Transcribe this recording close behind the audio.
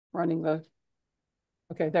running the,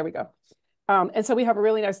 okay, there we go. And so we have a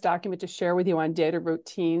really nice document to share with you on data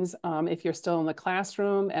routines if you're still in the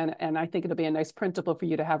classroom, and I think it'll be a nice printable for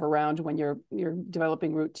you to have around when you're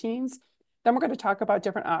developing routines. Then we're going to talk about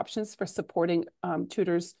different options for supporting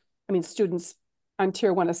students on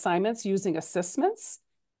Tier 1 assignments using ASSISTments.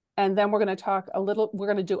 And then we're going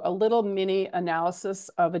to do a little mini analysis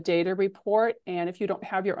of a data report. And if you don't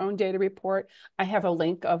have your own data report, I have a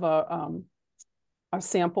link of a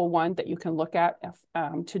sample one that you can look at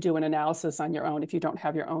to do an analysis on your own if you don't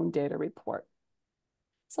have your own data report.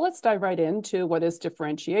 So let's dive right into what is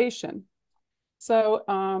differentiation. So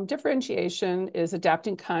differentiation is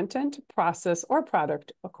adapting content, process, or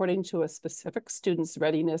product according to a specific student's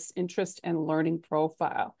readiness, interest, and learning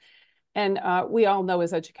profile. And we all know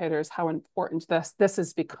as educators how important this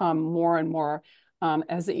has become more and more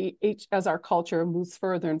as our culture moves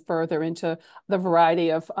further and further into the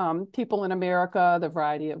variety of people in America, the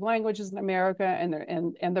variety of languages in America, and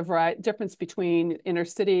the difference between inner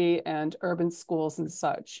city and urban schools and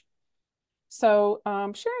such. So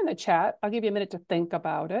share in the chat. I'll give you a minute to think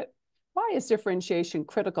about it. Why is differentiation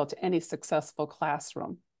critical to any successful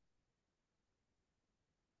classroom?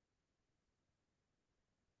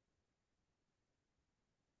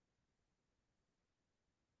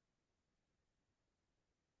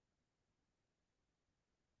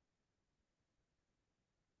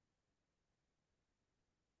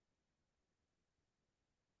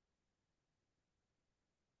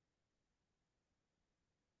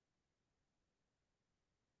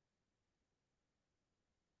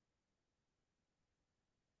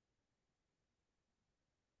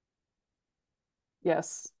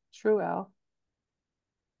 Yes, true, Al.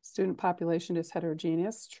 Student population is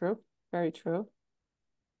heterogeneous. True, very true.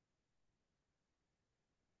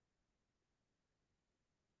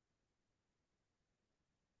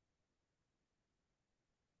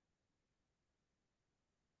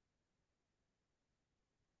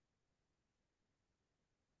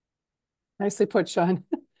 Nicely put, Sean.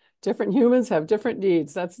 Different humans have different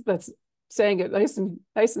needs. That's saying it nice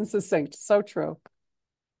and succinct. So true.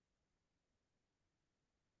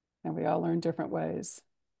 And we all learn different ways.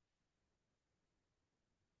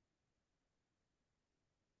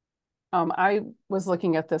 I was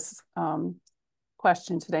looking at this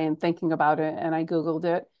question today and thinking about it, and I Googled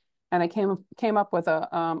it, and I came up with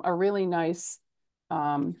a really nice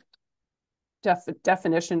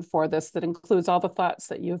definition for this that includes all the thoughts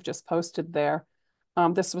that you've just posted there.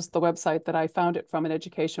 This was the website that I found it from, an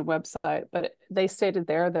education website, but they stated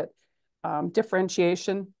there that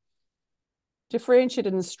differentiated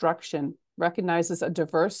instruction recognizes a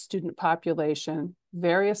diverse student population,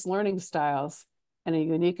 various learning styles, and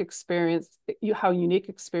how unique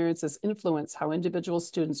experiences influence how individual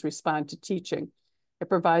students respond to teaching. It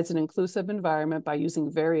provides an inclusive environment by using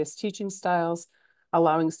various teaching styles,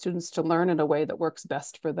 allowing students to learn in a way that works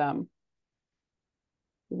best for them.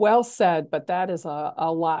 Well said, but that is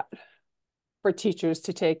a lot for teachers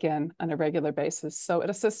to take in on a regular basis. So at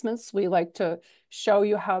ASSISTments, we like to show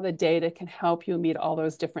you how the data can help you meet all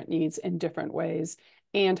those different needs in different ways,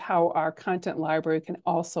 and how our content library can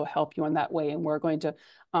also help you in that way. And we're going to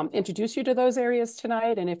introduce you to those areas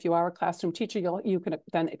tonight. And if you are a classroom teacher, you can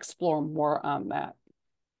then explore more on that.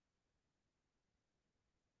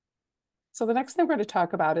 So the next thing we're going to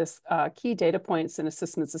talk about is key data points in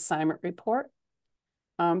ASSISTments assignment report.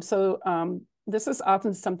 This is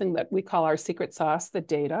often something that we call our secret sauce, the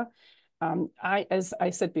data. As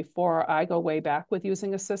I said before, I go way back with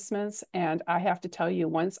using ASSISTments, and I have to tell you,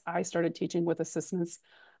 once I started teaching with ASSISTments,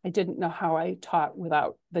 I didn't know how I taught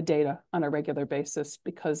without the data on a regular basis,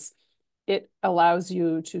 because it allows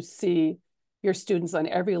you to see your students on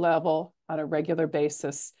every level on a regular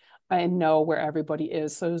basis and know where everybody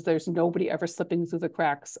is. So there's nobody ever slipping through the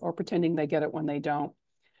cracks or pretending they get it when they don't.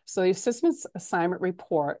 So the ASSISTments assignment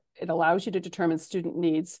report, it allows you to determine student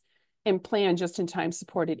needs and plan just-in-time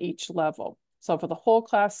support at each level. So for the whole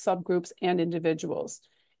class, subgroups, and individuals.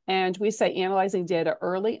 And we say analyzing data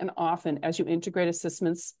early and often as you integrate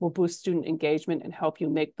ASSISTments will boost student engagement and help you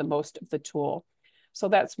make the most of the tool. So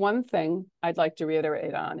that's one thing I'd like to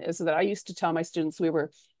reiterate on, is that I used to tell my students, we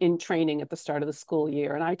were in training at the start of the school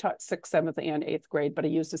year, and I taught 6th, 7th, and 8th grade, but I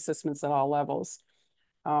used ASSISTments at all levels.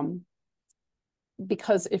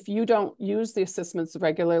 Because if you don't use the ASSISTments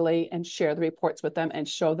regularly and share the reports with them and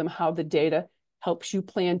show them how the data helps you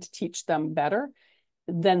plan to teach them better,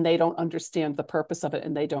 then they don't understand the purpose of it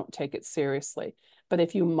and they don't take it seriously. But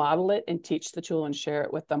if you model it and teach the tool and share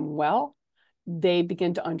it with them well, they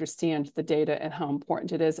begin to understand the data and how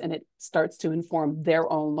important it is, and it starts to inform their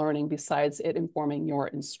own learning besides it informing your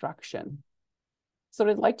instruction. So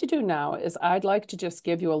what I'd like to do now is I'd like to just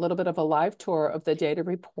give you a little bit of a live tour of the data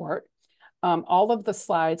report. All of the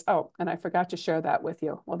slides, oh, and I forgot to share that with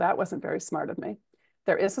you. Well, that wasn't very smart of me.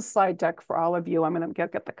 There is a slide deck for all of you. I'm going to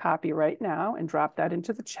get the copy right now and drop that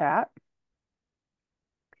into the chat.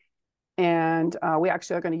 And we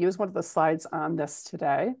actually are going to use one of the slides on this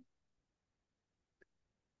today.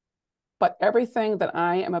 But everything that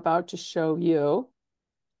I am about to show you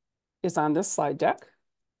is on this slide deck.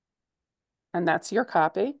 And that's your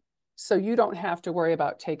copy. So you don't have to worry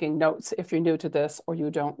about taking notes if you're new to this or you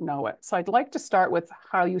don't know it. So I'd like to start with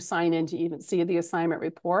how you sign in to even see the assignment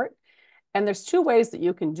report. And there's two ways that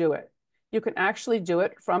you can do it. You can actually do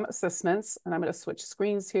it from ASSISTments, and I'm going to switch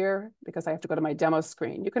screens here because I have to go to my demo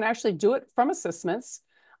screen. You can actually do it from ASSISTments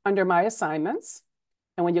under My Assignments.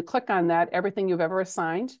 And when you click on that, everything you've ever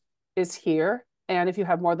assigned is here. And if you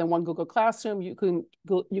have more than one Google Classroom, you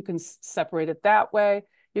can separate it that way.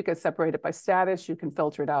 You can separate it by status. You can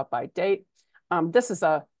filter it out by date. This is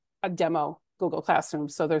a demo Google Classroom,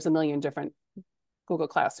 so there's a million different Google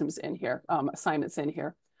Classrooms in here, assignments in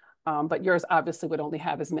here. But yours obviously would only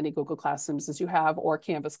have as many Google Classrooms as you have, or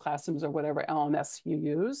Canvas Classrooms, or whatever LMS you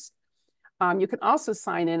use. You can also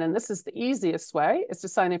sign in, and this is the easiest way, is to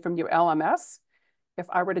sign in from your LMS. If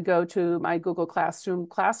I were to go to my Google Classroom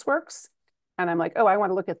Classworks, and I'm like, oh, I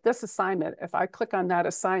want to look at this assignment. If I click on that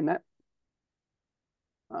assignment,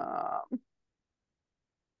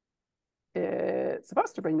 it's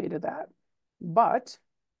supposed to bring me to that, but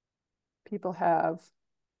people have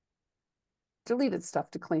deleted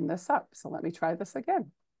stuff to clean this up. So let me try this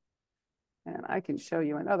again. And I can show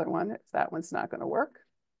you another one if that one's not going to work.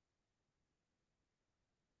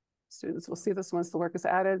 Students will see this once the work is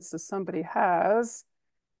added. So somebody has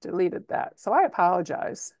deleted that. So I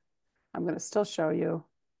apologize. I'm going to still show you.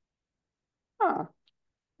 Huh,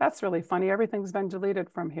 that's really funny. Everything's been deleted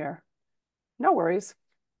from here. No worries.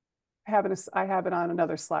 I have it on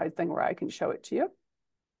another slide thing where I can show it to you.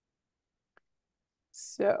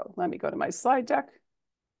 So let me go to my slide deck.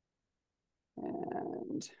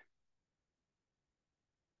 And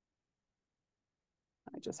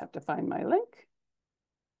I just have to find my link.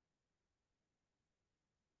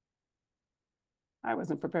 I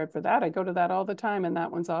wasn't prepared for that. I go to that all the time and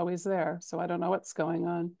that one's always there. So I don't know what's going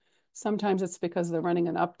on. Sometimes it's because they're running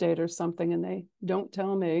an update or something and they don't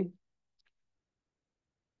tell me.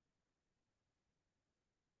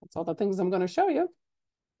 That's all the things I'm going to show you.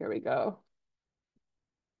 Here we go.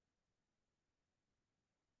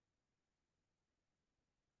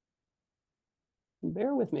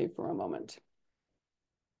 Bear with me for a moment.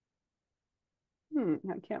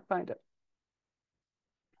 I can't find it.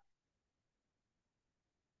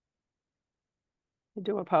 I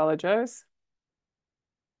do apologize.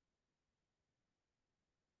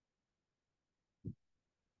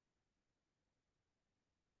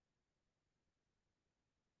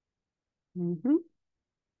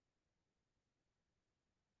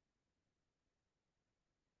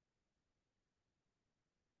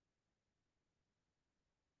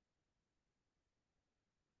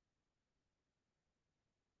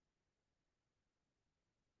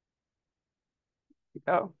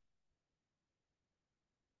 Oh,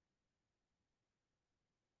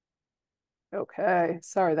 okay.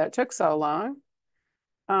 Sorry that took so long.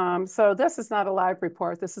 So this is not a live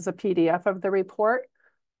report. This is a PDF of the report.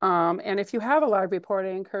 And if you have a live report, I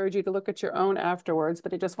encourage you to look at your own afterwards,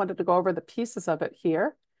 but I just wanted to go over the pieces of it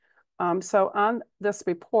here. So on this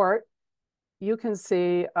report, you can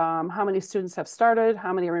see how many students have started,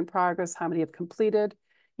 how many are in progress, how many have completed.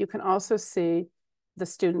 You can also see the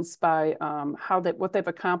students by what they've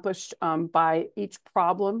accomplished by each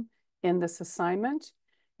problem in this assignment.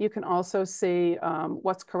 You can also see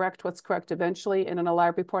what's correct eventually. And in a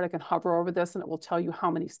live report, I can hover over this and it will tell you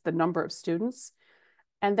the number of students.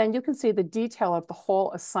 And then you can see the detail of the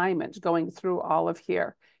whole assignment going through all of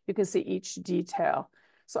here. You can see each detail.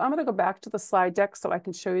 So I'm going to go back to the slide deck so I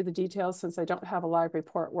can show you the details since I don't have a live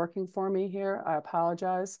report working for me here. I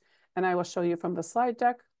apologize. And I will show you from the slide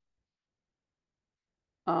deck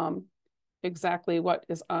exactly what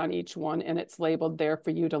is on each one, and it's labeled there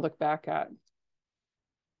for you to look back at.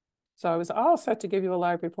 So I was all set to give you a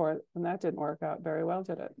live report, and that didn't work out very well,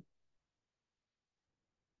 did it?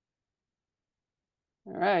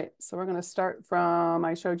 All right, so we're going to start from,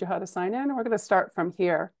 I showed you how to sign in. We're going to start from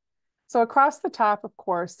here. So across the top, of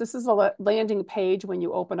course, this is a landing page when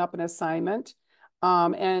you open up an assignment.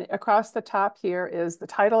 And across the top here is the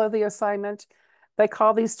title of the assignment. They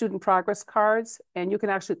call these student progress cards, and you can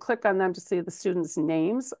actually click on them to see the students'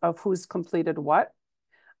 names of who's completed what.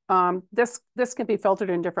 This can be filtered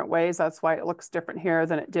in different ways. That's why it looks different here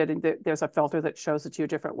than it did. And there's a filter that shows it to you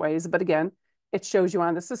different ways. But again, it shows you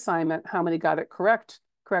on this assignment how many got it correct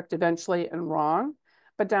eventually, and wrong.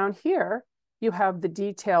 But down here, you have the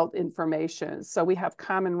detailed information. So we have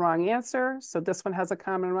common wrong answer. So this one has a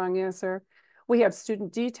common wrong answer. We have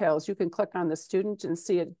student details. You can click on the student and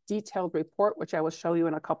see a detailed report, which I will show you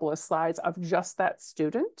in a couple of slides, of just that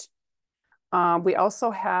student. We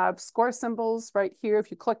also have score symbols right here.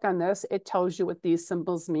 If you click on this, it tells you what these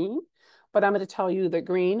symbols mean. But I'm going to tell you the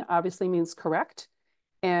green obviously means correct.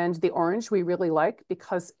 And the orange we really like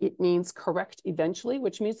because it means correct eventually,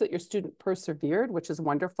 which means that your student persevered, which is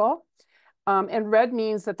wonderful. And red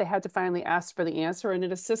means that they had to finally ask for the answer. And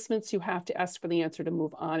in ASSISTments, you have to ask for the answer to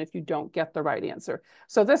move on if you don't get the right answer.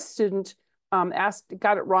 So this student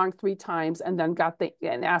got it wrong 3 times and then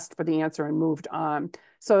asked for the answer and moved on.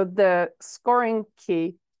 So the scoring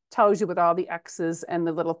key tells you what all the X's and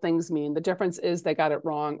the little things mean. The difference is they got it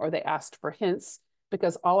wrong or they asked for hints,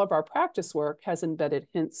 because all of our practice work has embedded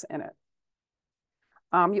hints in it.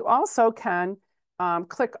 You also can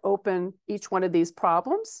click open each one of these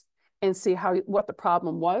problems and see what the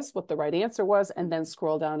problem was, what the right answer was, and then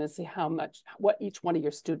scroll down and see what each one of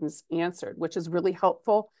your students answered, which is really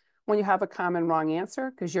helpful when you have a common wrong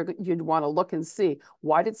answer, because you'd want to look and see,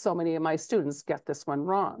 why did so many of my students get this one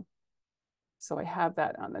wrong? So I have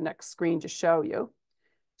that on the next screen to show you.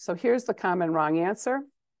 So here's the common wrong answer.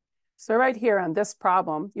 So right here on this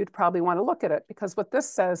problem, you'd probably want to look at it, because what this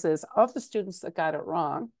says is, of the students that got it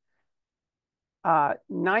wrong,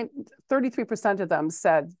 33% of them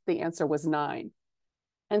said the answer was 9.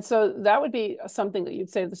 And so that would be something that you'd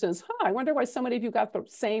say to the students, I wonder why so many of you got the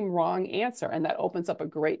same wrong answer. And that opens up a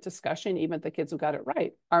great discussion. Even the kids who got it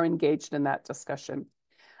right are engaged in that discussion.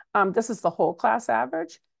 This is the whole class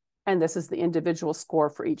average, and this is the individual score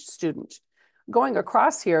for each student. Going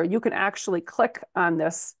across here, you can actually click on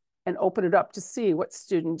this and open it up to see what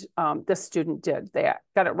student this student did. They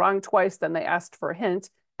got it wrong twice, then they asked for a hint,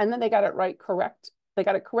 and then they got it correct. They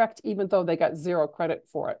got it correct even though they got 0 credit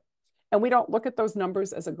for it. And we don't look at those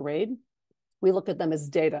numbers as a grade. We look at them as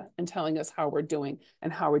data and telling us how we're doing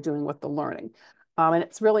and how we're doing with the learning. And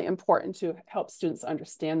it's really important to help students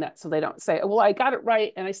understand that, so they don't say, well, I got it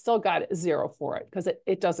right and I still got 0 for it, because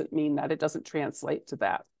it doesn't mean that. It doesn't translate to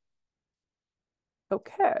that.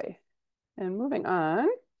 Okay, and moving on.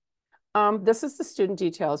 This is the student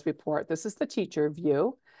details report. This is the teacher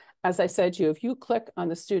view. As I said to you, if you click on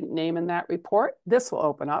the student name in that report, this will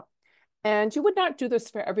open up. And you would not do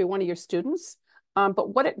this for every one of your students,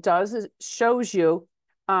 but what it does is it shows you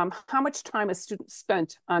how much time a student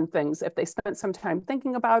spent on things. If they spent some time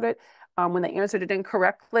thinking about it, when they answered it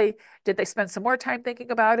incorrectly, did they spend some more time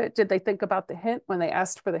thinking about it? Did they think about the hint when they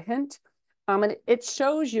asked for the hint? And it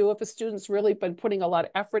shows you if a student's really been putting a lot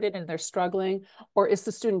of effort in and they're struggling, or is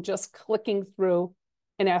the student just clicking through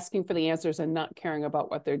and asking for the answers and not caring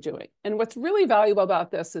about what they're doing. And what's really valuable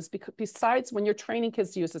about this is, because besides when you're training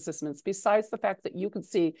kids to use ASSISTments, besides the fact that you can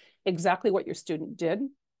see exactly what your student did,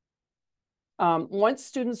 once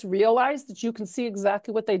students realize that you can see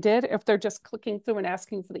exactly what they did, if they're just clicking through and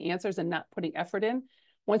asking for the answers and not putting effort in,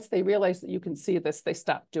 once they realize that you can see this, they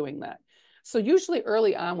stop doing that. So usually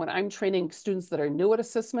early on, when I'm training students that are new at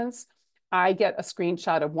ASSISTments, I get a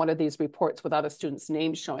screenshot of one of these reports without a student's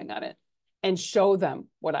name showing on it and show them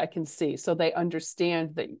what I can see, so they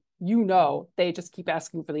understand that, they just keep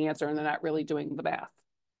asking for the answer and they're not really doing the math.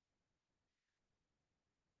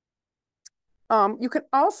 You can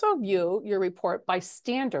also view your report by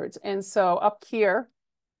standards. And so up here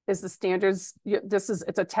is the standards.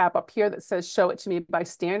 It's a tab up here that says show it to me by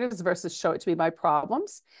standards versus show it to me by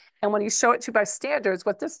problems. And when you show it to by standards,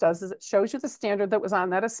 what this does is it shows you the standard that was on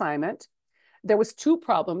that assignment. There was 2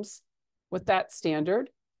 problems with that standard.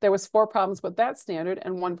 There was 4 problems with that standard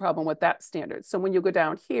and 1 problem with that standard. So when you go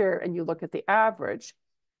down here and you look at the average,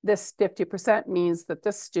 this 50% means that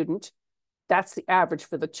this student, that's the average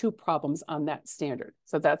for the 2 problems on that standard.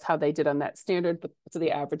 So that's how they did on that standard, but it's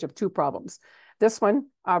the average of 2 problems. This one,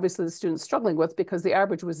 obviously the student's struggling with, because the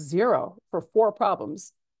average was 0 for 4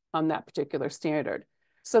 problems on that particular standard.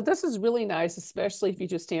 So this is really nice, especially if you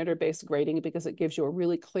do standard-based grading, because it gives you a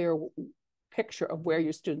really clear picture of where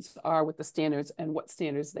your students are with the standards and what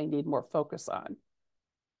standards they need more focus on.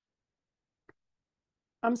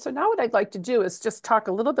 So now what I'd like to do is just talk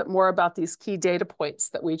a little bit more about these key data points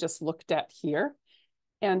that we just looked at here.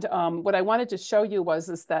 And what I wanted to show you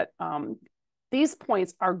is that these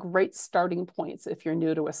points are great starting points if you're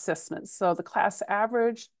new to ASSISTments. So the class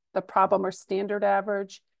average, the problem or standard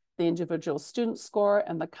average, the individual student score,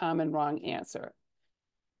 and the common wrong answer.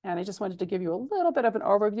 And I just wanted to give you a little bit of an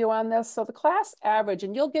overview on this. So the class average,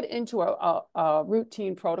 and you'll get into a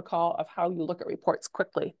routine protocol of how you look at reports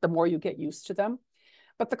quickly, the more you get used to them.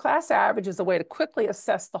 But the class average is a way to quickly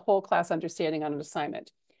assess the whole class understanding on an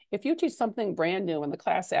assignment. If you teach something brand new and the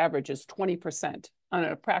class average is 20% on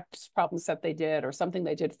a practice problem set they did or something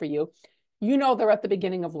they did for you, you know they're at the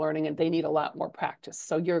beginning of learning and they need a lot more practice.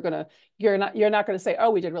 So you're not going to say,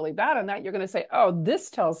 oh, we did really bad on that. You're going to say, oh,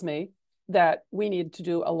 this tells me that we need to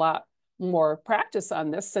do a lot more practice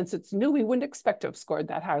on this. Since it's new, we wouldn't expect to have scored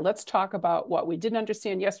that high. Let's talk about what we didn't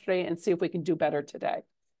understand yesterday and see if we can do better today.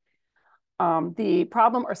 The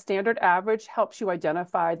problem or standard average helps you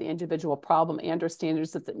identify the individual problem and or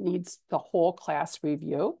standards that needs the whole class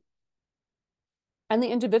review. And the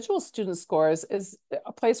individual student scores is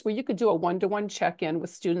a place where you could do a one-to-one check-in with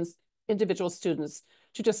students, individual students,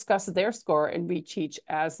 to discuss their score and reteach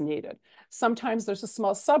as needed. Sometimes there's a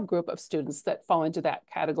small subgroup of students that fall into that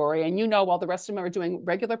category. And you know, while the rest of them are doing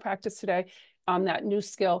regular practice today on that new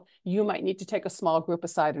skill, you might need to take a small group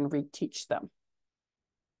aside and reteach them.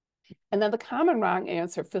 And then the common wrong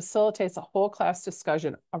answer facilitates a whole class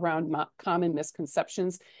discussion around common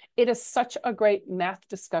misconceptions. It is such a great math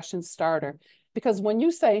discussion starter because when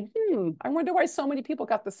you say, I wonder why so many people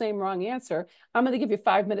got the same wrong answer, I'm going to give you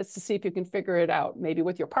 5 minutes to see if you can figure it out. Maybe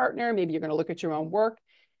with your partner, maybe you're going to look at your own work.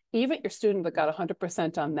 Even your student that got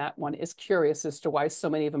 100% on that one is curious as to why so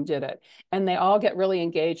many of them did it. And they all get really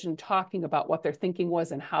engaged in talking about what their thinking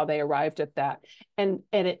was and how they arrived at that. And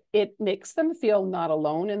it makes them feel not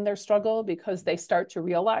alone in their struggle because they start to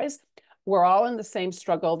realize we're all in the same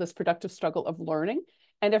struggle, this productive struggle of learning,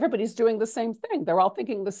 and everybody's doing the same thing. They're all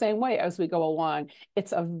thinking the same way as we go along.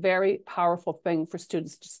 It's a very powerful thing for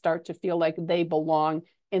students to start to feel like they belong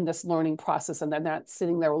in this learning process and they're not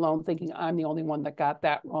sitting there alone thinking I'm the only one that got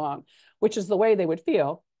that wrong, which is the way they would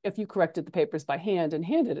feel if you corrected the papers by hand and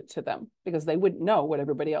handed it to them because they wouldn't know what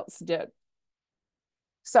everybody else did.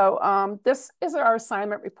 So this is our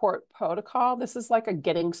assignment report protocol. This is like a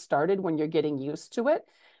getting started when you're getting used to it.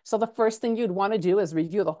 So the first thing you'd want to do is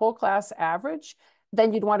review the whole class average.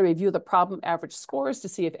 Then you'd want to review the problem average scores to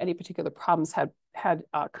see if any particular problems had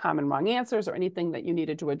common wrong answers or anything that you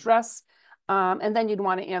needed to address. And then you'd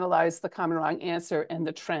want to analyze the common wrong answer and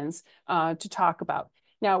the trends to talk about.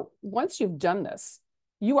 Now, once you've done this,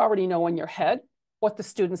 you already know in your head what the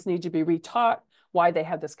students need to be retaught, why they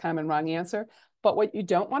had this common wrong answer. But what you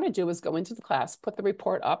don't want to do is go into the class, put the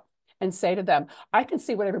report up, and say to them, I can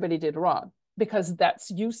see what everybody did wrong, because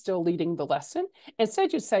that's you still leading the lesson.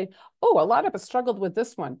 Instead, you say, oh, a lot of us struggled with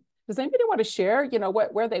this one. Does anybody want to share,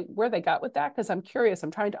 where they got with that? Because I'm curious.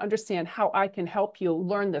 I'm trying to understand how I can help you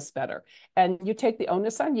learn this better. And you take the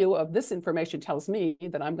onus on you of this information tells me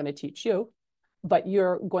that I'm going to teach you, but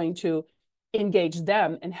you're going to engage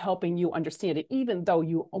them in helping you understand it, even though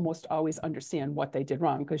you almost always understand what they did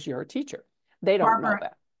wrong because you're a teacher. They don't know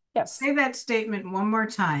that. Yes. Say that statement one more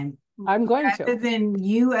time. I'm going to. Rather than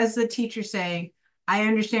you as the teacher saying, I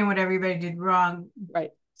understand what everybody did wrong.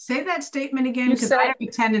 Right. Say that statement again, because I have a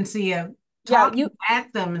tendency of talking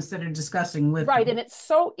at them instead of discussing with them. Right, and it's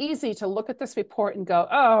so easy to look at this report and go,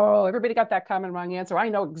 oh, everybody got that common wrong answer. I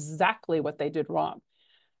know exactly what they did wrong.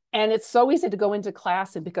 And it's so easy to go into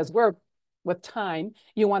class, and because we're with time,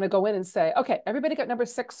 you want to go in and say, okay, everybody got number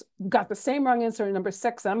 6, got the same wrong answer in number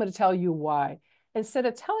 6, and I'm going to tell you why. Instead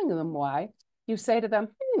of telling them why, you say to them,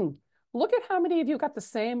 look at how many of you got the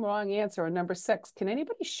same wrong answer in number 6. Can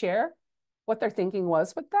anybody share what their thinking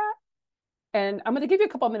was with that? And I'm going to give you a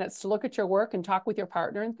couple of minutes to look at your work and talk with your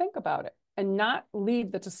partner and think about it and not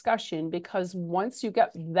lead the discussion, because once you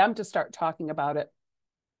get them to start talking about it,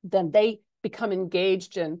 then they become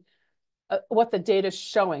engaged in what the data is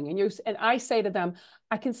showing. And I say to them,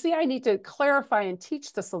 I can see I need to clarify and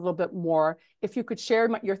teach this a little bit more. If you could share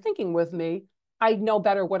your thinking with me, I know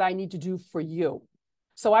better what I need to do for you.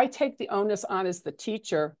 So I take the onus on as the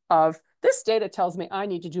teacher of this data tells me I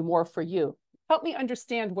need to do more for you. Help me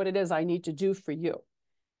understand what it is I need to do for you.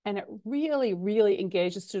 And it really, really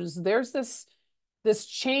engages students. There's this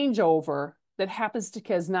changeover that happens to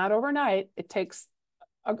kids, not overnight. It takes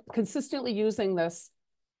consistently using this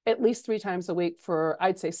at least 3 times a week for,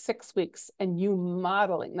 I'd say, 6 weeks, and you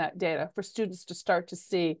modeling that data for students to start to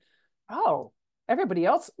see, oh, everybody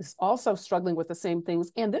else is also struggling with the same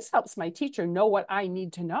things. And this helps my teacher know what I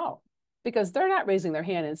need to know, because they're not raising their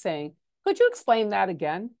hand and saying, could you explain that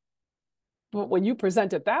again? But when you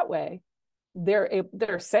present it that way,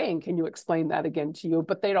 they're saying, can you explain that again to you?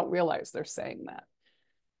 But they don't realize they're saying that.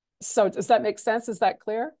 So does that make sense? Is that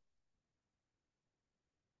clear?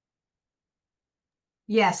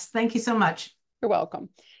 Yes, thank you so much. You're welcome.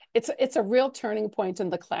 It's a real turning point in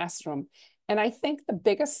the classroom. And I think the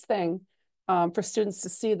biggest thing for students to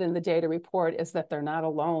see in the data report is that they're not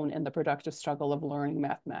alone in the productive struggle of learning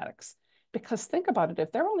mathematics. Because think about it,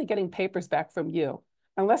 if they're only getting papers back from you,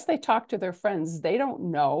 unless they talk to their friends, they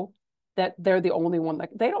don't know that they're the only one that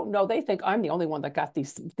they don't know. They think I'm the only one that got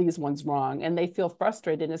these ones wrong, and they feel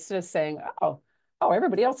frustrated instead of saying, oh,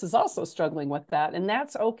 everybody else is also struggling with that. And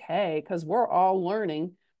that's okay because we're all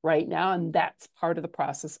learning right now, and that's part of the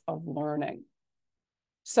process of learning.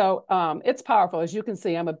 So it's powerful. As you can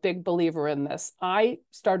see, I'm a big believer in this. I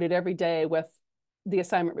started every day with the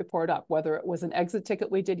assignment report up, whether it was an exit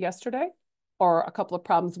ticket we did yesterday or a couple of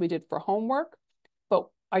problems we did for homework. But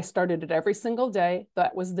I started it every single day.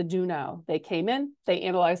 That was the do now. They came in, they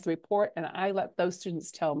analyzed the report, and I let those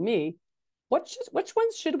students tell me which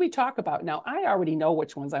ones should we talk about. Now, I already know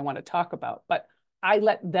which ones I want to talk about, but I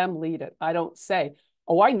let them lead it. I don't say,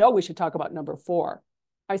 oh, I know we should talk about number 4.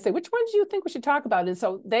 I say, which ones do you think we should talk about? And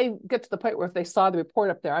so they get to the point where if they saw the report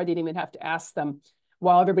up there, I didn't even have to ask them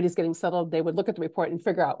while everybody's getting settled. They would look at the report and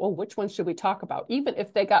figure out, well, which ones should we talk about? Even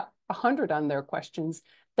if they got 100 on their questions,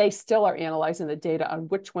 they still are analyzing the data on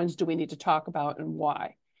which ones do we need to talk about and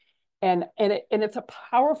why. And it's a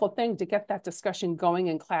powerful thing to get that discussion going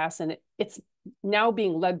in class. And it's now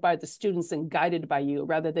being led by the students and guided by you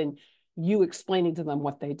rather than you explaining to them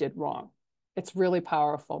what they did wrong. It's really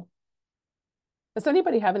powerful. Does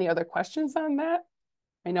anybody have any other questions on that?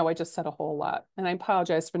 I know I just said a whole lot, and I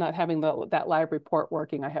apologize for not having that live report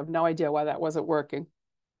working. I have no idea why that wasn't working.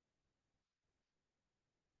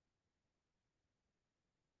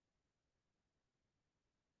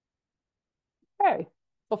 Okay,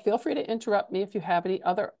 well, feel free to interrupt me if you have any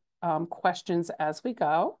other questions as we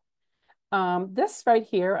go. This right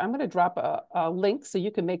here, I'm going to drop a link so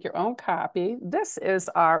you can make your own copy. This is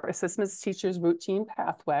our ASSISTments Teachers Routine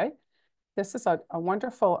Pathway. This is a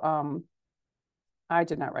wonderful, I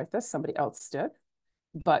did not write this, somebody else did.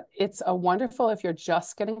 But it's a wonderful, if you're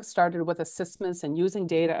just getting started with assessments and using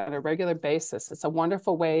data on a regular basis, it's a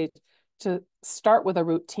wonderful way to start with a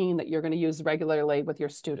routine that you're going to use regularly with your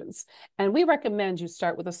students. And we recommend you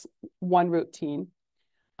start with one routine.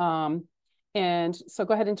 And so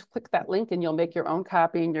go ahead and click that link and you'll make your own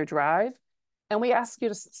copy in your drive. And we ask you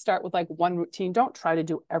to start with like one routine. Don't try to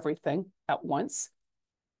do everything at once.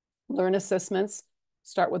 Learn assessments,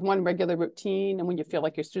 start with one regular routine. And when you feel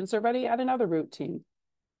like your students are ready, add another routine.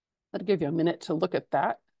 I'll give you a minute to look at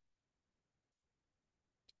that.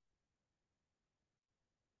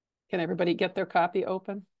 Can everybody get their copy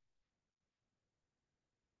open?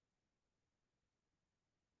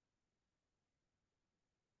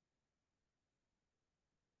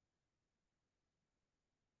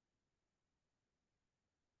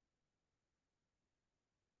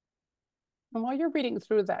 And while you're reading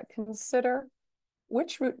through that, consider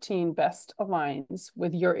which routine best aligns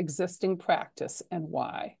with your existing practice and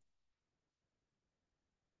why.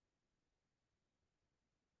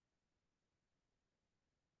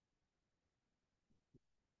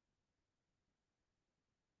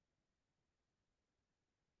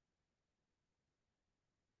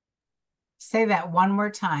 Say that one more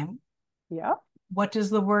time. Yeah. What does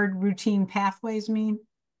the word routine pathways mean?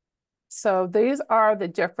 So these are the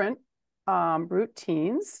different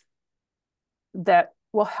routines that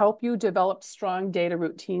will help you develop strong data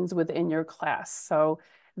routines within your class. So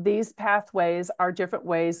these pathways are different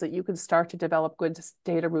ways that you can start to develop good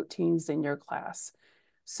data routines in your class.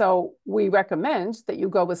 So we recommend that you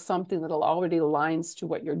go with something that already aligns to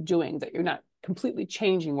what you're doing, that you're not completely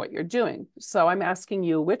changing what you're doing. So I'm asking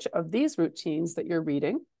you which of these routines that you're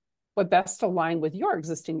reading would best align with your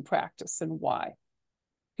existing practice and why.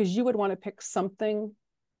 Because you would want to pick something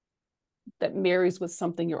that marries with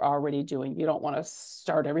something you're already doing. You don't want to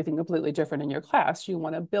start everything completely different in your class. You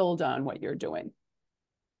want to build on what you're doing.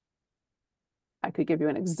 I could give you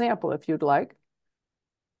an example if you'd like.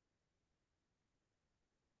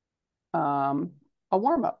 A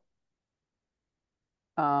warm-up.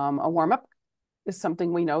 A warm-up is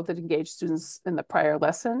something we know that engaged students in the prior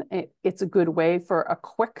lesson. It's a good way for a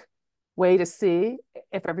quick way to see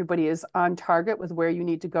if everybody is on target with where you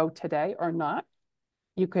need to go today or not.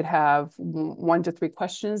 You could have 1 to 3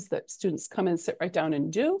 questions that students come and sit right down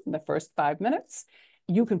and do in the first 5 minutes.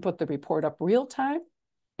 You can put the report up real time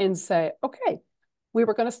and say, okay, we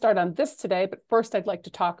were going to start on this today, but first I'd like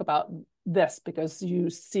to talk about this because you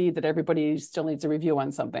see that everybody still needs a review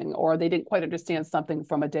on something, or they didn't quite understand something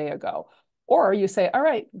from a day ago. Or you say, all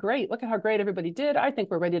right, great, look at how great everybody did. I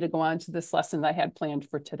think we're ready to go on to this lesson that I had planned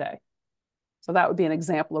for today. So that would be an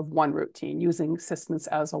example of one routine, using assessments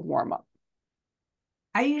as a warm-up.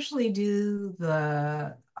 I usually do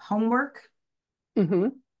the homework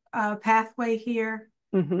pathway here.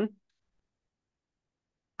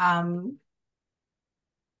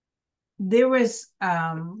 There was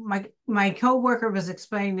my coworker was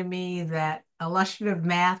explaining to me that illustrative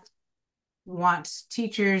math wants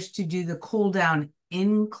teachers to do the cool down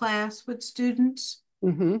in class with students.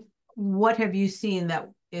 Mm-hmm. What have you seen that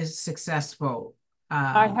is successful?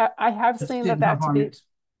 I have seen that to be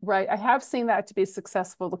right. I have seen that to be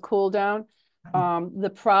successful, the cool down.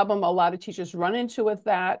 The problem a lot of teachers run into with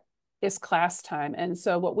that is class time. And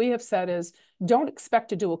so what we have said is don't expect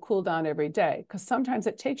to do a cool down every day, because sometimes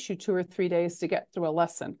it takes you 2 or 3 days to get through a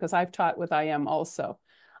lesson, because I've taught with IM also.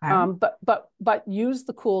 But use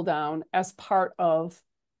the cool down as part of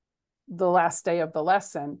the last day of the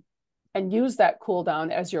lesson, and use that cool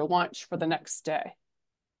down as your lunch for the next day.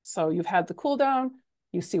 So you've had the cool down,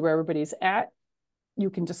 you see where everybody's at, you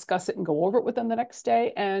can discuss it and go over it with them the next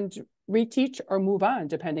day and reteach or move on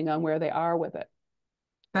depending on where they are with it.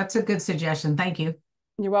 That's a good suggestion. Thank you.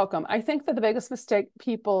 You're welcome. I think that the biggest mistake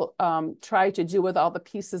people try to do with all the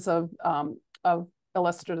pieces of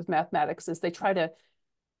illustrative mathematics is they try to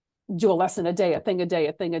do a lesson a day, a thing a day,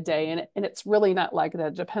 a thing a day. And it's really not like that.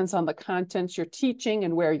 It depends on the content you're teaching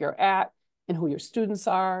and where you're at and who your students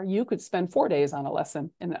are. You could spend 4 days on a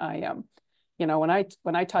lesson in IM. You know, when I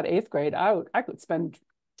taught 8th grade, I could spend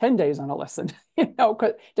 10 days on a lesson, you know,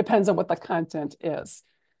 depends on what the content is.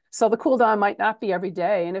 So the cool down might not be every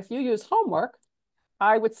day. And if you use homework,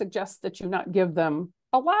 I would suggest that you not give them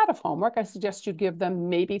a lot of homework. I suggest you give them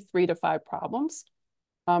maybe 3 to 5 problems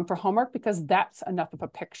for homework, because that's enough of a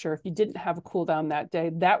picture. If you didn't have a cool down that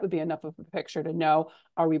day, that would be enough of a picture to know,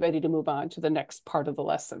 are we ready to move on to the next part of the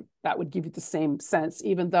lesson? That would give you the same sense,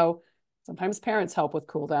 even though sometimes parents help with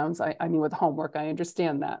cool downs. I mean, with homework, I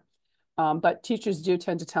understand that. But teachers do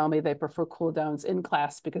tend to tell me they prefer cool downs in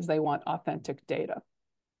class because they want authentic data.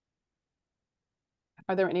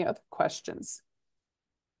 Are there any other questions?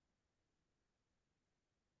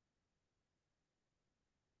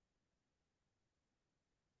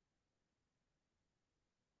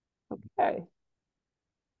 Okay.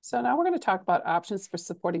 So now we're going to talk about options for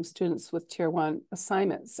supporting students with Tier 1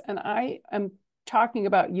 assignments. And I am talking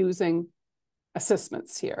about using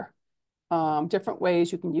ASSISTments here. Different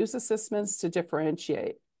ways you can use ASSISTments to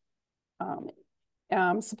differentiate.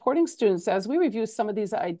 Supporting students, as we review some of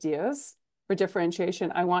these ideas for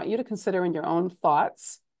differentiation, I want you to consider in your own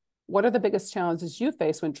thoughts, what are the biggest challenges you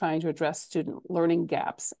face when trying to address student learning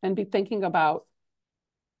gaps, and be thinking about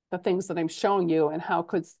the things that I'm showing you and how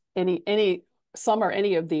could some or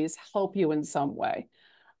any of these help you in some way.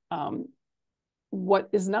 What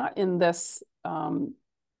is not in this,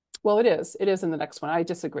 well, it is in the next one. I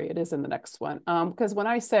disagree, it is in the next one. Because when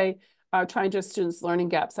I say trying to address students' learning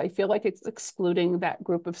gaps, I feel like it's excluding that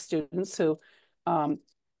group of students who are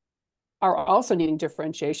also needing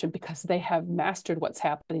differentiation because they have mastered what's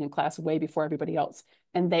happening in class way before everybody else,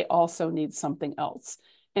 and they also need something else.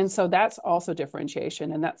 And so that's also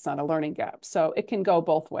differentiation, and that's not a learning gap. So it can go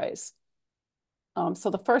both ways. So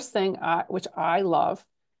the first thing, which I love,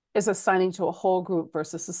 is assigning to a whole group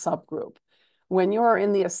versus a subgroup. When you're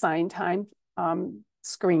in the assign time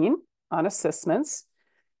screen on ASSISTments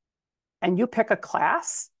and you pick a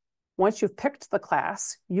class, once you've picked the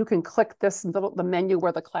class, you can click the menu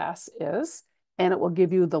where the class is, and it will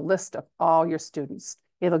give you the list of all your students.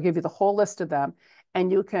 It'll give you the whole list of them,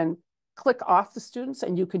 and you can click off the students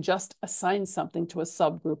and you can just assign something to a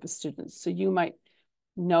subgroup of students. So you might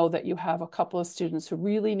know that you have a couple of students who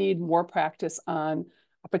really need more practice on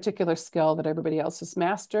a particular skill that everybody else has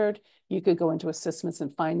mastered. You could go into ASSISTments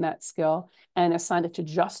and find that skill and assign it to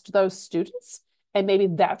just those students. And maybe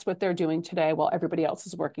that's what they're doing today while everybody else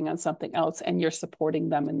is working on something else, and you're supporting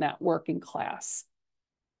them in that working class.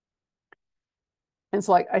 And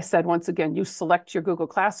so like I said, once again, you select your Google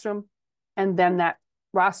Classroom, and then that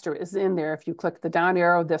roster is in there. If you click the down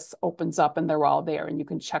arrow, this opens up and they're all there, and you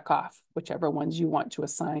can check off whichever ones you want to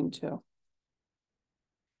assign to.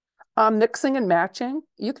 Mixing and matching.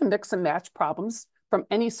 You can mix and match problems from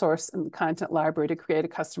any source in the content library to create a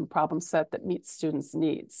custom problem set that meets students'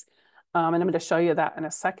 needs. And I'm going to show you that in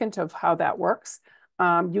a second of how that works.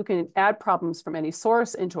 You can add problems from any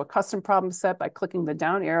source into a custom problem set by clicking the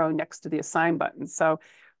down arrow next to the assign button. So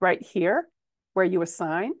right here, where you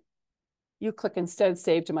assign, you click instead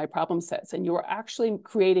save to my problem sets, and you are actually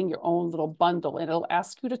creating your own little bundle, and it'll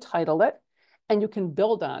ask you to title it, and you can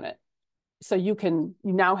build on it. So you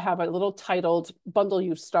now have a little titled bundle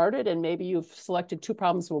you've started, and maybe you've selected 2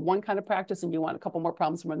 problems for one kind of practice and you want a couple more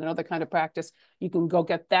problems from another kind of practice. You can go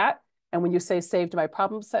get that. And when you say save to my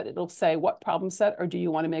problem set, it'll say what problem set, or do you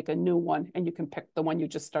want to make a new one? And you can pick the one you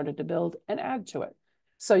just started to build and add to it.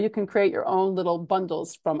 So you can create your own little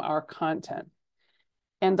bundles from our content.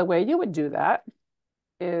 And the way you would do that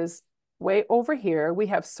is way over here, we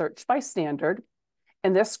have search by standard.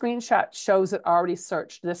 And this screenshot shows it already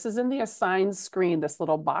searched. This is in the assigned screen, this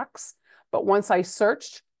little box. But once I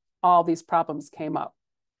searched, all these problems came up.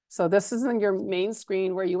 So this isn't your main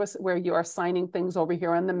screen where you are assigning things over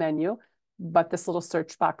here on the menu, but this little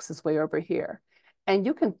search box is way over here. And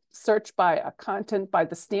you can search by a content by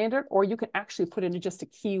the standard, or you can actually put in just a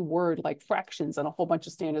keyword like fractions, and a whole bunch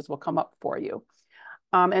of standards will come up for you.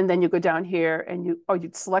 And then you go down here and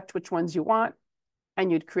you'd select which ones you want,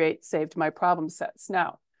 and you'd create saved my problem sets.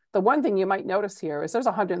 Now, the one thing you might notice here is there's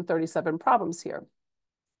 137 problems here,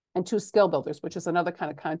 and 2 skill builders, which is another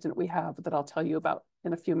kind of content we have that I'll tell you about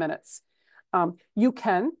in a few minutes. You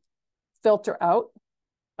can filter out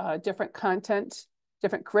different content,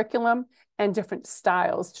 different curriculum, and different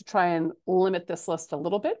styles to try and limit this list a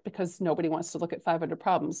little bit, because nobody wants to look at 500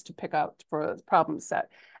 problems to pick out for a problem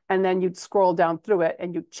set. And then you'd scroll down through it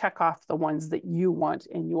and you check off the ones that you want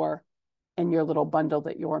in your little bundle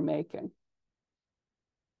that you're making.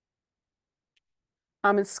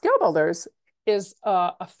 And skill builders is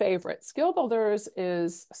a favorite. Skill builders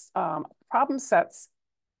is problem sets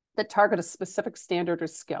that target a specific standard or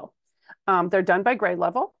skill. They're done by grade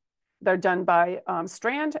level, they're done by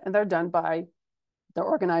strand, and they're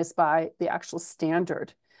organized by the actual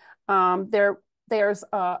standard. There's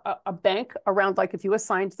a bank around, like if you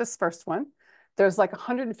assigned this first one, there's like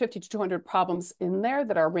 150 to 200 problems in there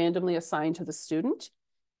that are randomly assigned to the student.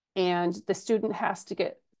 And the student has to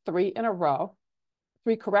get 3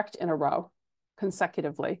 correct in a row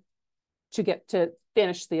consecutively to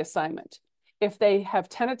finish the assignment. If they have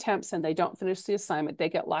 10 attempts and they don't finish the assignment, they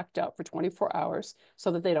get locked out for 24 hours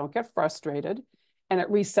so that they don't get frustrated. And it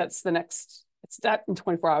resets it's not in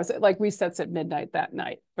 24 hours, it like resets at midnight that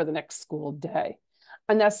night for the next school day.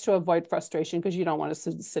 And that's to avoid frustration, because you don't want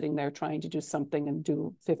to sitting there trying to do something and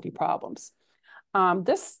do 50 problems.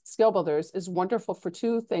 This Skill Builders is wonderful for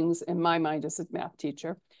 2 things in my mind as a math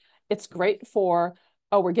teacher. It's great for,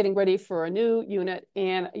 we're getting ready for a new unit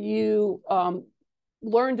and you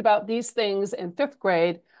learned about these things in 5th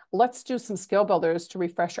grade. Let's do some Skill Builders to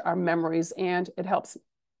refresh our memories. And it helps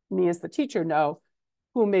me as the teacher know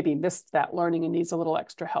who maybe missed that learning and needs a little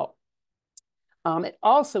extra help. It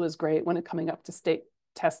also is great when it's coming up to state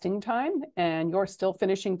testing time and you're still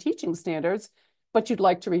finishing teaching standards, but you'd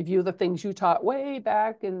like to review the things you taught way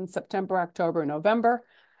back in September, October, November.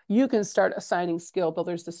 You can start assigning skill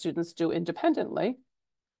builders the students do independently.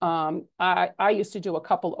 I used to do a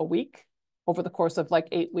couple a week over the course of like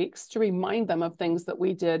 8 weeks to remind them of things that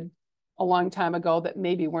we did a long time ago that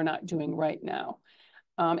maybe we're not doing right now.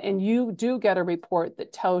 And you do get a report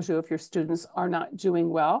that tells you if your students are not doing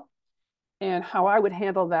well. And how I would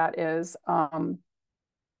handle that is, and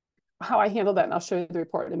I'll show you the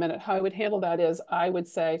report in a minute. How I would handle that is I would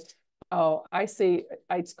say, oh,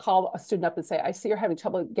 I'd call a student up and say, I see you're having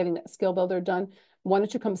trouble getting that skill builder done. Why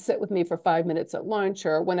don't you come sit with me for 5 minutes at lunch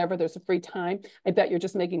or whenever there's a free time? I bet you're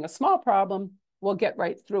just making a small problem. We'll get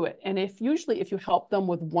right through it. And usually if you help them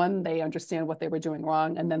with one, they understand what they were doing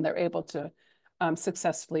wrong, and then they're able to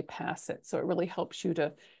successfully pass it. So it really helps you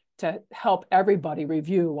to help everybody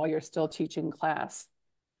review while you're still teaching class.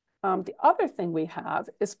 The other thing we have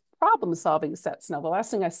is problem-solving sets. Now, the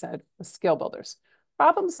last thing I said was skill builders.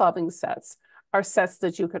 Problem-solving sets are sets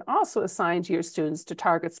that you can also assign to your students to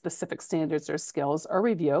target specific standards or skills or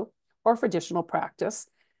review or for additional practice.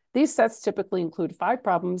 These sets typically include 5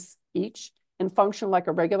 problems each and function like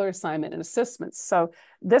a regular assignment and ASSISTments. So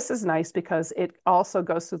this is nice because it also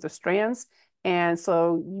goes through the strands. And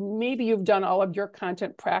so maybe you've done all of your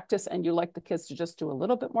content practice and you like the kids to just do a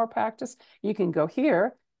little bit more practice. You can go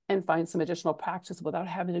here and find some additional practice without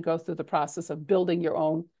having to go through the process of building your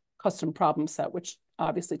own custom problem set, which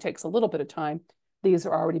obviously takes a little bit of time. These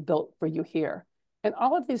are already built for you here. And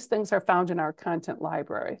all of these things are found in our content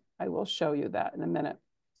library. I will show you that in a minute.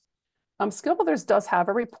 Skill Builders does have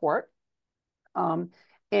a report. You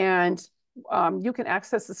can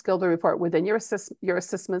access the Skill Builder report within your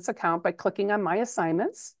ASSISTments account by clicking on My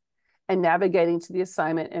Assignments and navigating to the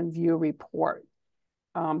assignment and view report.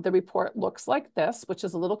 The report looks like this, which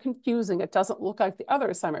is a little confusing. It doesn't look like the other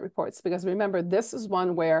assignment reports because remember, this is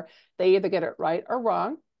one where they either get it right or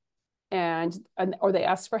wrong, or they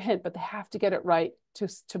ask for a hint, but they have to get it right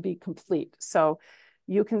to be complete. So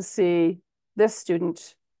you can see this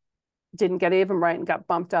student didn't get any of them right and got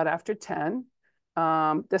bumped out after 10.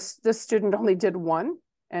 This student only did 1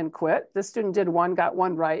 and quit. This student did 1, got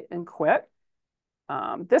 1 right and quit.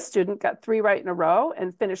 This student got 3 right in a row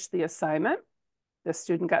and finished the assignment. This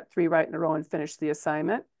student got 3 right in a row and finished the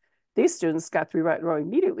assignment. These students got 3 right in a row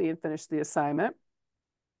immediately and finished the assignment.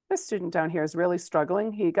 This student down here is really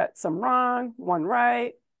struggling. He got some wrong, 1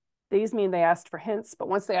 right. These mean they asked for hints, but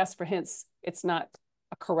once they ask for hints, it's not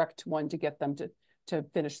a correct one to get them to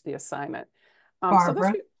finish the assignment.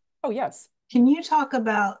 Barbara, Oh, yes. Can you talk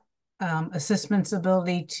about ASSISTments'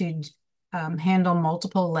 ability to handle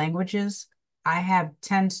multiple languages? I have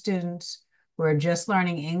 10 students who are just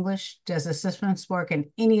learning English. Does ASSISTments work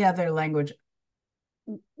in any other language?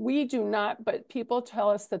 We do not, but people tell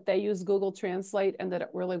us that they use Google Translate and that it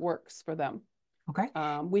really works for them. Okay.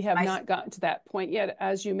 We have not gotten to that point yet.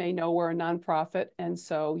 As you may know, we're a nonprofit, and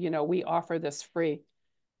so, we offer this free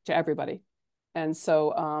to everybody. And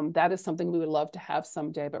so that is something we would love to have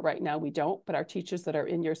someday, but right now we don't. But our teachers that are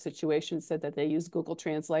in your situation said that they use Google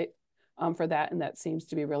Translate for that, and that seems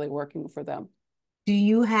to be really working for them. Do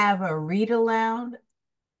you have a read aloud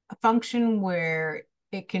function where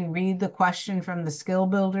it can read the question from the skill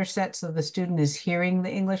builder set so the student is hearing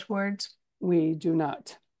the English words? We do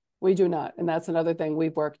not. We do not, and that's another thing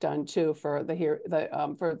we've worked on too for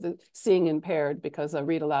the seeing impaired, because a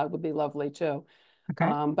read aloud would be lovely too. Okay.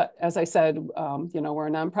 But as I said, we're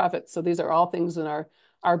a nonprofit, so these are all things in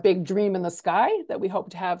our big dream in the sky that we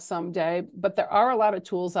hope to have someday. But there are a lot of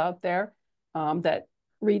tools out there that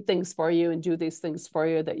read things for you and do these things for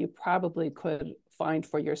you that you probably could find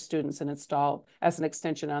for your students and install as an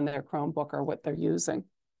extension on their Chromebook or what they're using.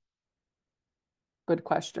 Good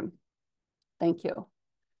question. Thank you.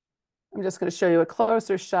 I'm just going to show you a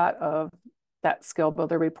closer shot of that skill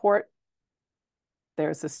builder report.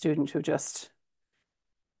 There's a student who just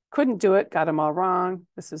couldn't do it, got them all wrong.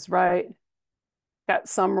 This is right. Got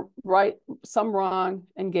some right, some wrong,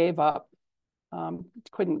 and gave up.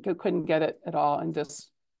 Couldn't get it at all, and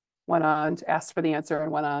just went on, asked for the answer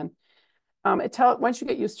and went on. Once you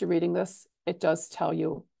get used to reading this, it does tell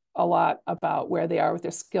you a lot about where they are with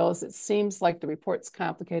their skills. It seems like the report's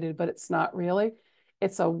complicated, but it's not really.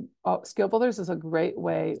 Skill Builders is a great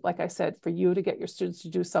way, like I said, for you to get your students to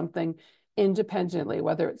do something independently,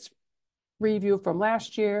 whether it's review from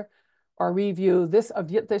last year or review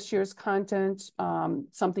this year's content,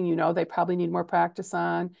 something they probably need more practice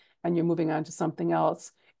on, and you're moving on to something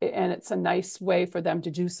else. And it's a nice way for them to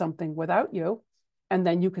do something without you, and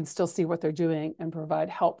then you can still see what they're doing and provide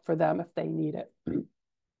help for them if they need it.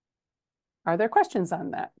 Are there questions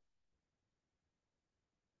on that?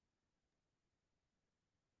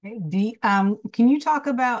 Can you talk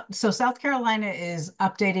about, so South Carolina is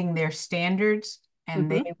updating their standards, and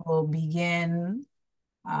they will begin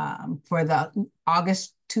for the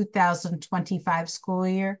August 2025 school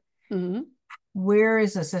year. Where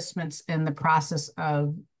is ASSISTments in the process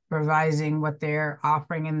of revising what they're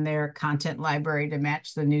offering in their content library to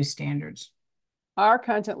match the new standards? Our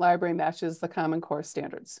content library matches the Common Core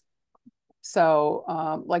standards.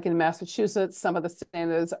 So like in Massachusetts, some of the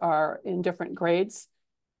standards are in different grades.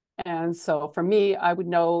 And so for me, I would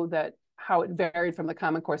know that how it varied from the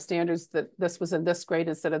Common Core standards, that this was in this grade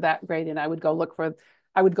instead of that grade, and I would go look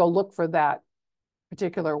for that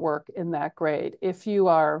particular work in that grade. If you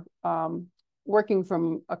are working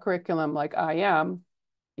from a curriculum like I am,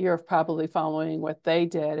 you're probably following what they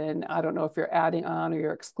did, and I don't know if you're adding on or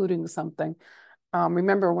you're excluding something.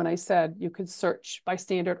 Remember when I said you could search by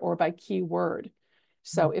standard or by keyword.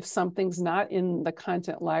 So if something's not in the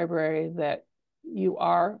content library that you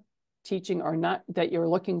are teaching or not, that you're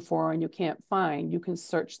looking for and you can't find, you can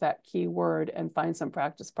search that keyword and find some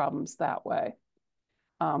practice problems that way.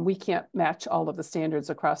 We can't match all of the standards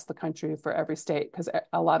across the country for every state, because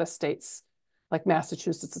a lot of states, like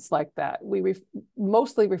Massachusetts, it's like that. We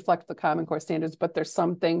mostly reflect the Common Core standards, but there's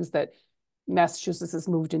some things that Massachusetts has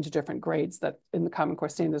moved into different grades that in the Common Core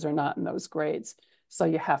standards are not in those grades. So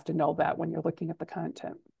you have to know that when you're looking at the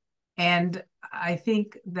content. And I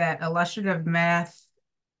think that illustrative math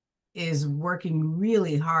is working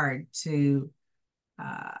really hard to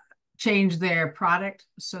change their product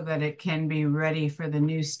so that it can be ready for the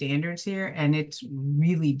new standards here. And it's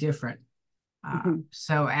really different.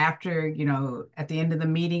 So after, at the end of the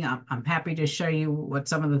meeting, I'm happy to show you what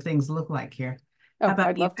some of the things look like here. How about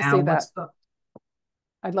I'd love to see that.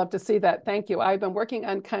 I'd love to see that. Thank you. I've been working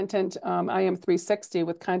on content IM 360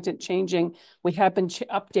 with content changing. We have been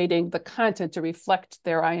updating the content to reflect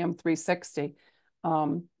their IM 360.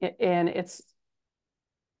 And it's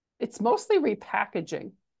mostly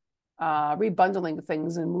repackaging, rebundling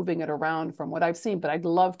things and moving it around from what I've seen, but I'd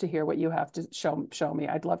love to hear what you have to show me.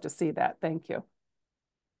 I'd love to see that. Thank you.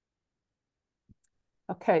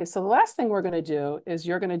 Okay, so the last thing we're going to do is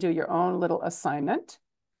you're going to do your own little assignment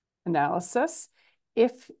analysis.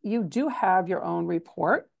 If you do have your own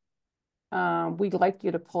report, we'd like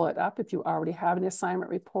you to pull it up if you already have an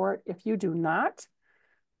assignment report. If you do not,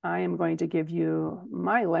 I am going to give you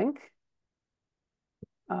my link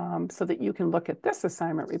so that you can look at this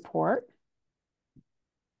assignment report.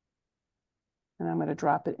 And I'm going to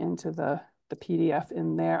drop it into the the PDF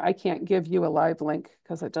in there. I can't give you a live link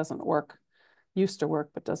because it doesn't work. Used to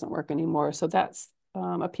work, but doesn't work anymore. So that's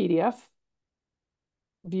a PDF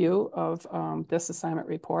view of this assignment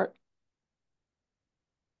report.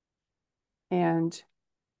 And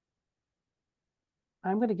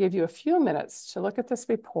I'm going to give you a few minutes to look at this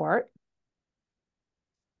report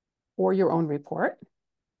or your own report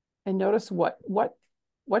and notice what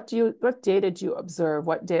data do you observe?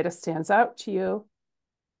 What data stands out to you?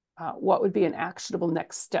 What would be an actionable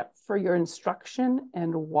next step for your instruction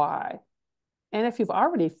and why? And if you've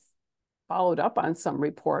already followed up on some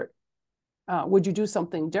report, would you do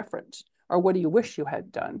something different? Or what do you wish you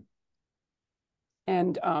had done?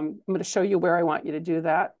 And I'm going to show you where I want you to do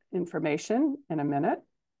that information in a minute.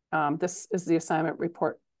 This is the assignment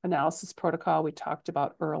report analysis protocol we talked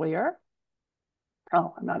about earlier.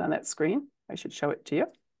 Oh, I'm not on that screen. I should show it to you.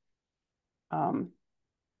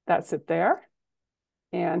 That's it there.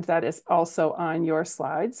 And that is also on your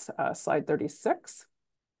slides, slide 36.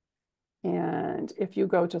 And if you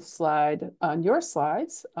go to on your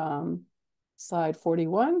slides, slide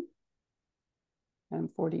 41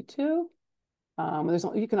 and 42,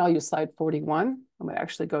 you can all use slide 41. I'm going to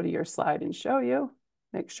actually go to your slide and show you.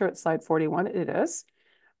 Make sure it's slide 41. It is.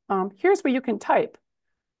 Here's where you can type.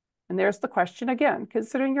 And there's the question again.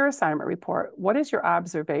 Considering your assignment report, what is your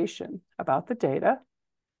observation about the data?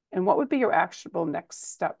 And what would be your actionable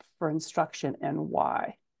next step for instruction and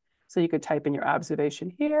why? So you could type in your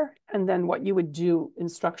observation here, and then what you would do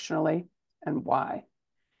instructionally and why.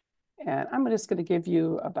 And I'm just going to give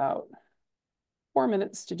you about 4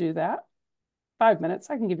 minutes to do that. 5 minutes.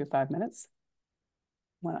 I can give you 5 minutes.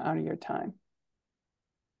 I want to honor your time.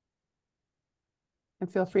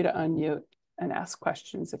 And feel free to unmute and ask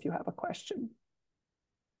questions if you have a question.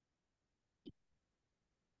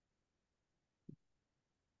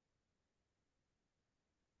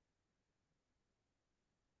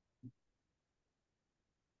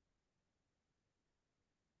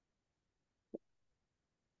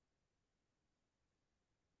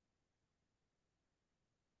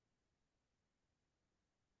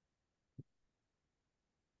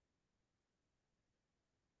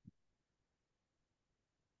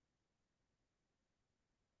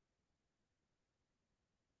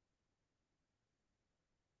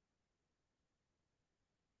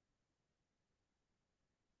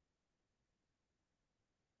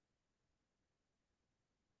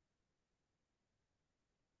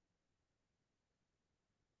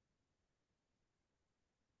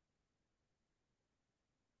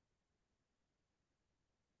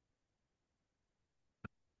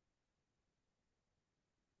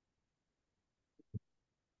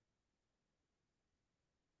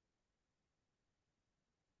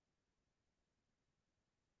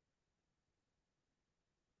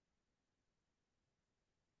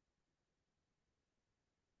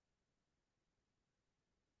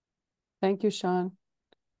 Thank you, Sean.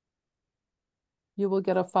 You will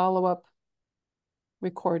get a follow-up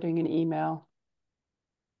recording and email.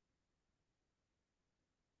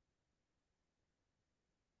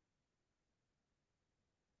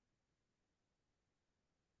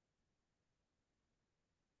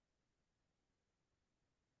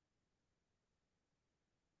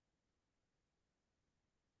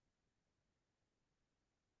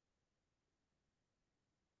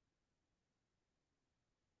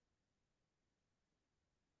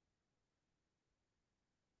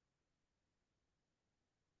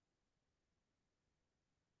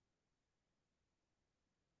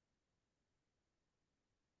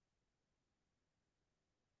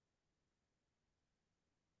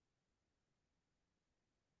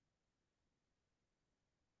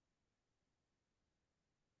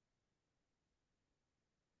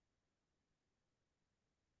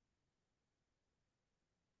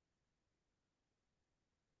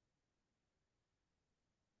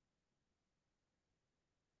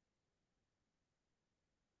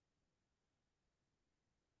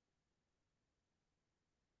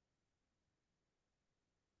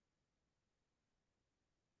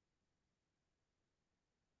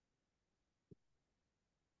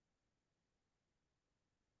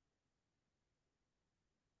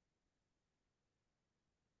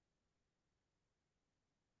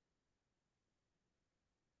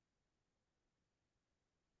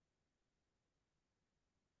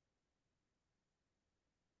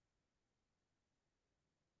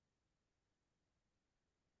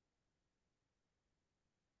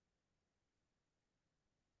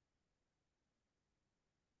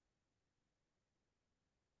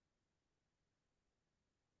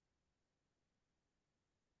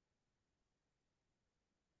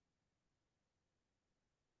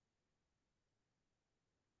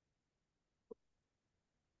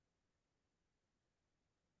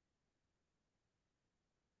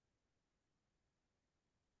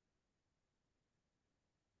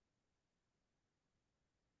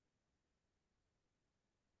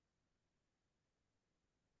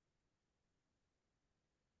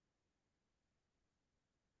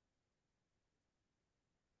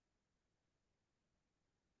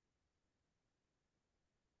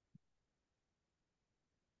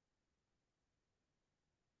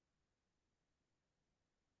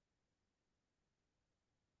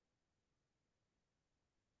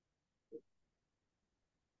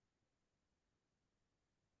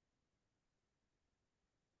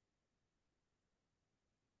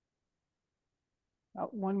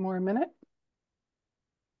 About one more minute.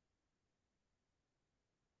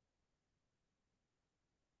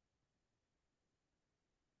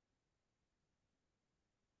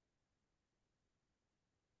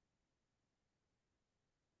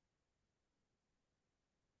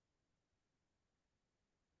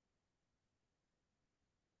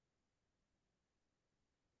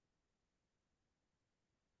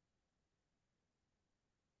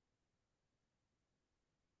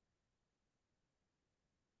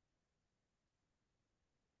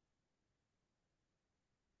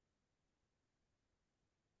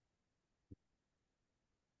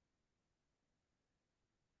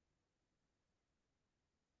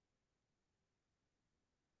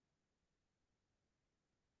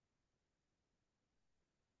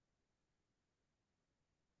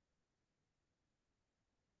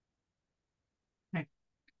 Okay.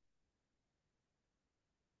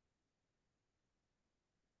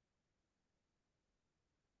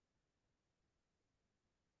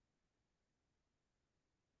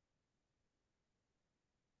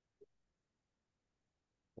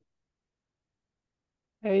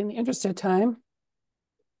 Okay, in the interest of time,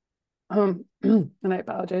 and I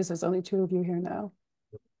apologize, there's only two of you here now,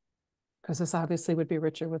 because this obviously would be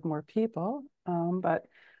richer with more people. But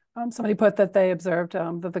somebody put that they observed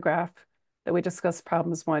that the graph that we discussed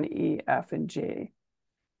problems 1E, F, and G,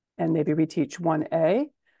 and maybe reteach 1A.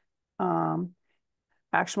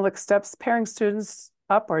 Actionable next steps, pairing students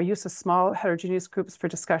up or use of small heterogeneous groups for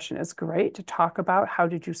discussion is great to talk about how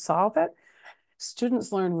did you solve it.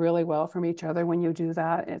 Students learn really well from each other when you do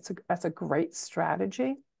that. That's a great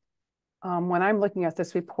strategy. When I'm looking at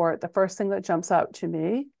this report, the first thing that jumps out to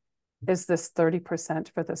me is this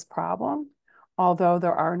 30% for this problem. Although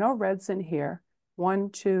there are no reds in here, 1,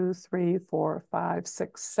 2, 3, 4, 5,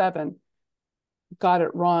 6, 7 got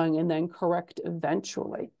it wrong and then correct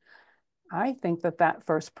eventually. I think that that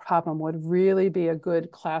first problem would really be a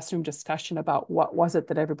good classroom discussion about what was it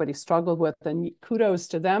that everybody struggled with, and kudos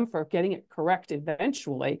to them for getting it correct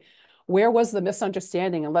eventually. Where was the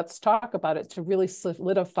misunderstanding? And let's talk about it to really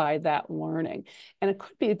solidify that learning. And it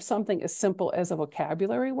could be something as simple as a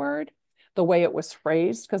vocabulary word, the way it was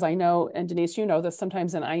phrased, because I know, and Denise, you know that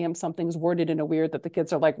sometimes in IM something's worded in a weird that the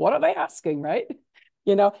kids are like, what are they asking, right?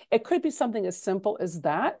 You know, it could be something as simple as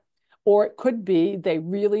that. Or it could be they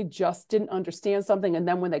really just didn't understand something. And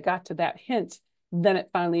then when they got to that hint, then it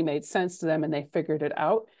finally made sense to them and they figured it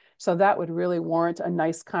out. So that would really warrant a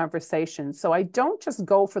nice conversation. So I don't just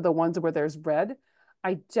go for the ones where there's red.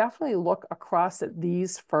 I definitely look across at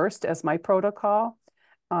these first as my protocol.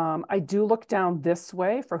 I do look down this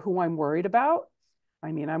way for who I'm worried about.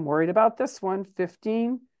 I mean, I'm worried about this one,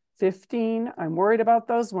 15, 15. I'm worried about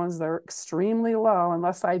those ones. They're extremely low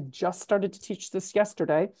unless I just started to teach this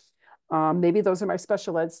yesterday. Maybe those are my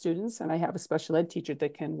special ed students and I have a special ed teacher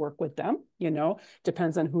that can work with them, you know,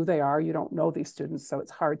 depends on who they are. You don't know these students, so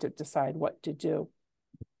it's hard to decide what to do.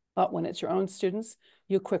 But when it's your own students,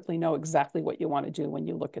 you quickly know exactly what you want to do when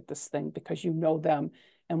you look at this thing because you know them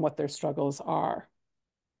and what their struggles are.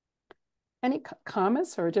 Any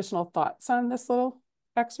comments or additional thoughts on this little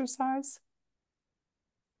exercise?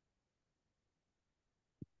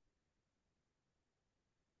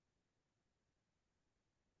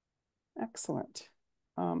 Excellent.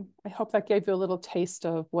 I hope that gave you a little taste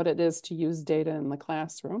of what it is to use data in the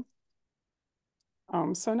classroom.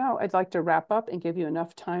 So now I'd like to wrap up and give you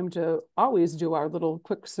enough time to always do our little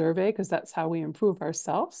quick survey because that's how we improve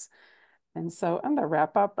ourselves. And so on the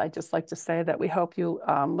wrap up, I'd just like to say that we hope you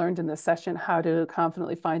learned in this session how to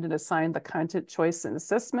confidently find and assign the content choice and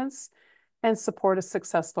assessments and support a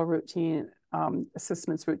successful routine,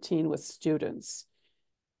 assessments routine with students.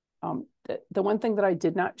 The one thing that I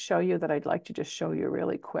did not show you that I'd like to just show you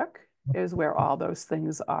really quick is where all those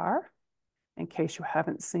things are in case you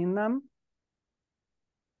haven't seen them.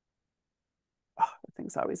 Oh, the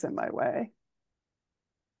thing's always in my way.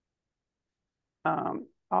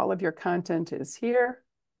 All of your content is here.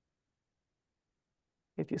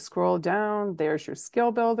 If you scroll down, there's your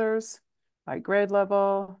skill builders by grade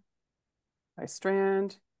level, by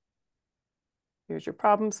strand. Here's your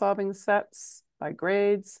problem solving sets by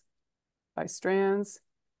grades, by strands.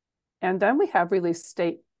 And then we have really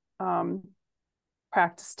state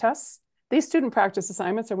practice tests. These student practice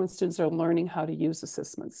assignments are when students are learning how to use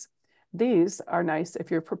assessments. These are nice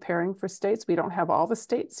if you're preparing for states. We don't have all the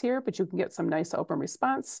states here, but you can get some nice open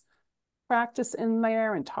response practice in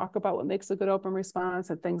there and talk about what makes a good open response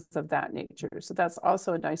and things of that nature. So that's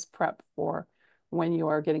also a nice prep for when you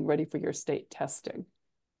are getting ready for your state testing.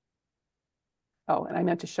 Oh, and I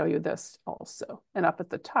meant to show you this also. And up at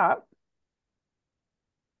the top,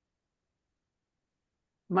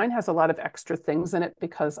 Mine has a lot of extra things in it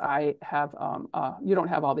because I have, you don't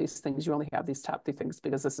have all these things. You only have these top 3 things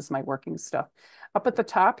because this is my working stuff. Up at the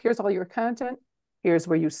top, here's all your content. Here's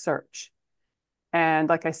where you search. And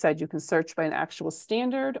like I said, you can search by an actual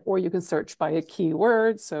standard or you can search by a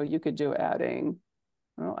keyword. So you could do adding,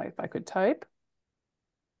 well, if I could type.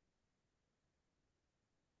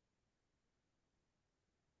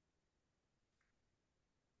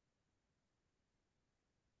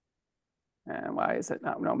 And why is it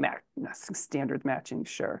not? No, standard matching,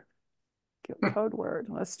 sure. Code word.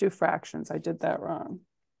 Let's do fractions. I did that wrong.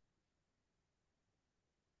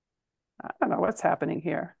 I don't know what's happening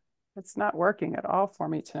here. It's not working at all for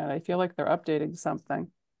me tonight. I feel like they're updating something.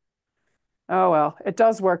 Oh, well, it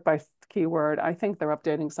does work by keyword. I think they're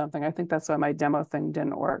updating something. I think that's why my demo thing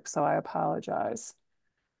didn't work. So I apologize.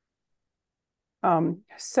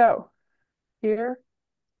 So here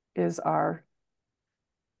is our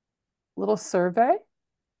little survey.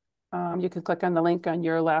 You can click on the link on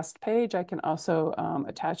your last page. I can also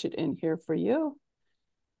attach it in here for you.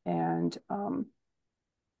 And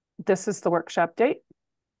this is the workshop date.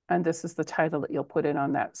 And this is the title that you'll put in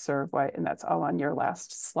on that survey. And that's all on your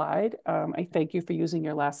last slide. I thank you for using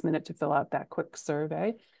your last minute to fill out that quick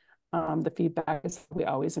survey. The feedback is we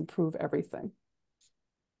always improve everything.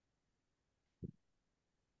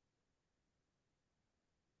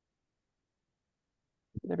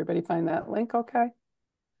 Did everybody find that link okay?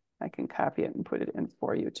 I can copy it and put it in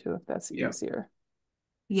for you too, if that's easier.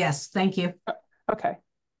 Yes, thank you. Okay.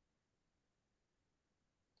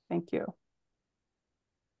 Thank you.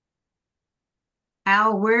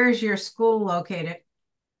 Al, where is your school located?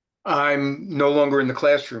 I'm no longer in the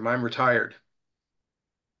classroom. I'm retired.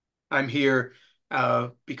 I'm here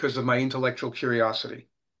because of my intellectual curiosity.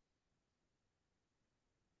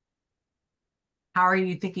 How are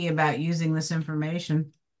you thinking about using this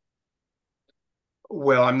information?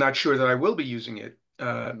 Well, I'm not sure that I will be using it.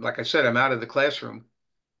 Like I said, I'm out of the classroom.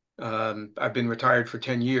 I've been retired for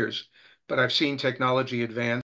 10 years, but I've seen technology advance.